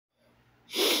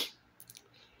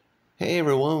Hey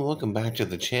everyone, welcome back to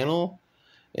the channel.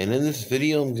 And in this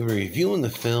video, I'm going to be reviewing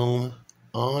the film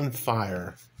On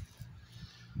Fire.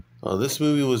 This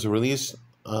movie was released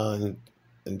in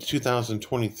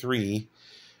 2023.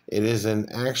 It is an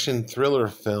action thriller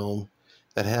film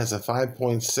that has a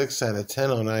 5.6 out of 10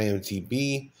 on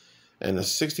IMDb and a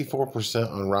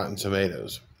 64% on Rotten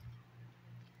Tomatoes.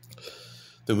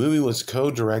 The movie was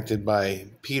co-directed by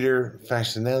Peter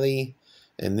Facinelli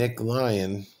and Nick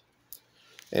Lyon,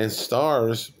 and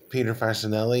stars Peter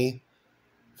Facinelli,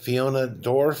 Fiona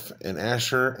Dorff, and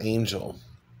Asher Angel.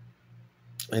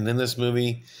 And in this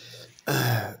movie,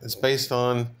 it's based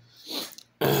on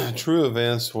true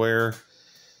events where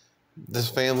this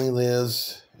family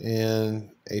lives in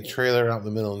a trailer out in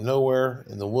the middle of nowhere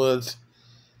in the woods,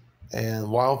 and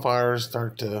wildfires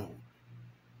start to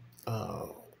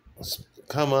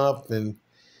come up, and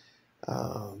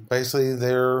basically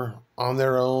they're on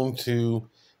their own to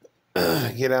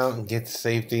get out and get to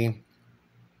safety.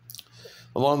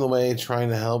 Along the way, trying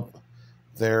to help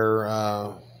their,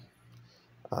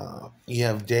 you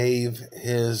have Dave,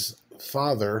 his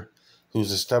father,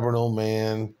 who's a stubborn old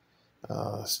man,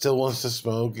 still wants to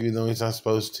smoke, even though he's not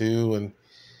supposed to, and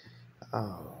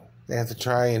they have to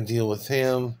try and deal with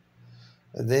him.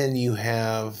 And then you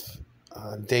have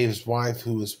Dave's wife,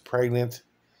 who is pregnant,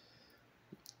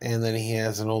 and then he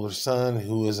has an older son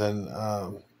who is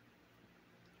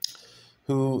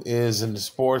into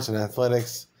sports and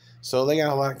athletics. So they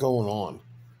got a lot going on,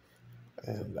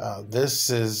 and this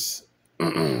is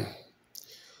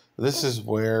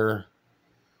where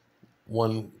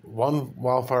one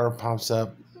wildfire pops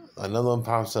up, another one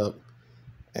pops up,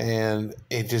 and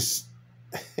it just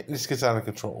gets out of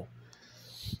control.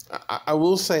 I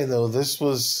will say though, this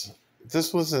was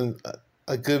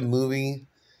a good movie,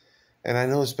 and I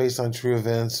know it's based on true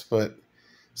events, but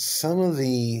some of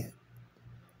the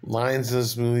lines in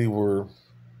this movie were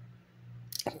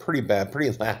pretty bad, pretty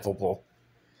laughable.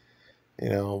 You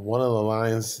know, one of the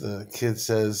lines, the kid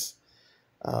says,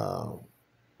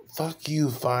 "Fuck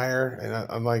you, fire," and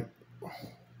I'm like,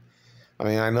 I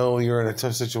mean, I know you're in a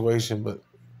tough situation, but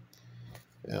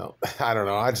you know, I don't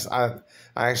know. I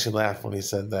actually laughed when he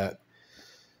said that.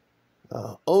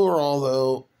 Overall,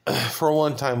 though, for a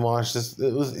one-time watch,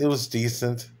 it was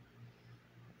decent,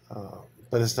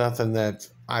 but it's nothing that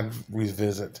I'd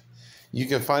revisit. You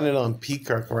can find it on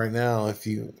Peacock right now if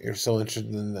you're so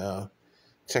interested in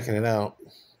checking it out.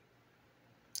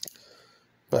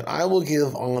 But I will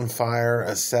give On Fire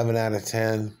a 7 out of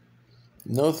 10.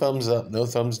 No thumbs up, no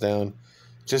thumbs down.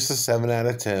 Just a 7 out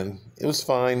of 10. It was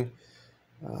fine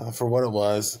for what it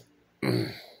was.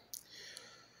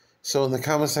 So in the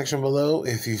comment section below,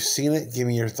 if you've seen it, give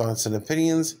me your thoughts and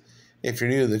opinions. If you're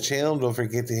new to the channel, don't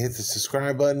forget to hit the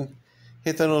subscribe button,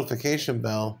 hit the notification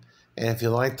bell, and if you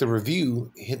like the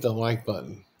review, hit the like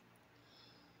button.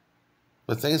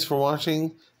 But thanks for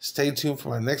watching. Stay tuned for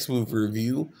my next movie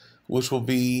review, which will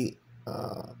be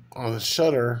on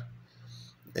Shudder.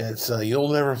 It's You'll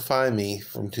Never Find Me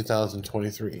from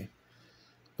 2023.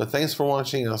 But thanks for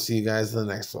watching, and I'll see you guys in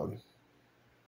the next one.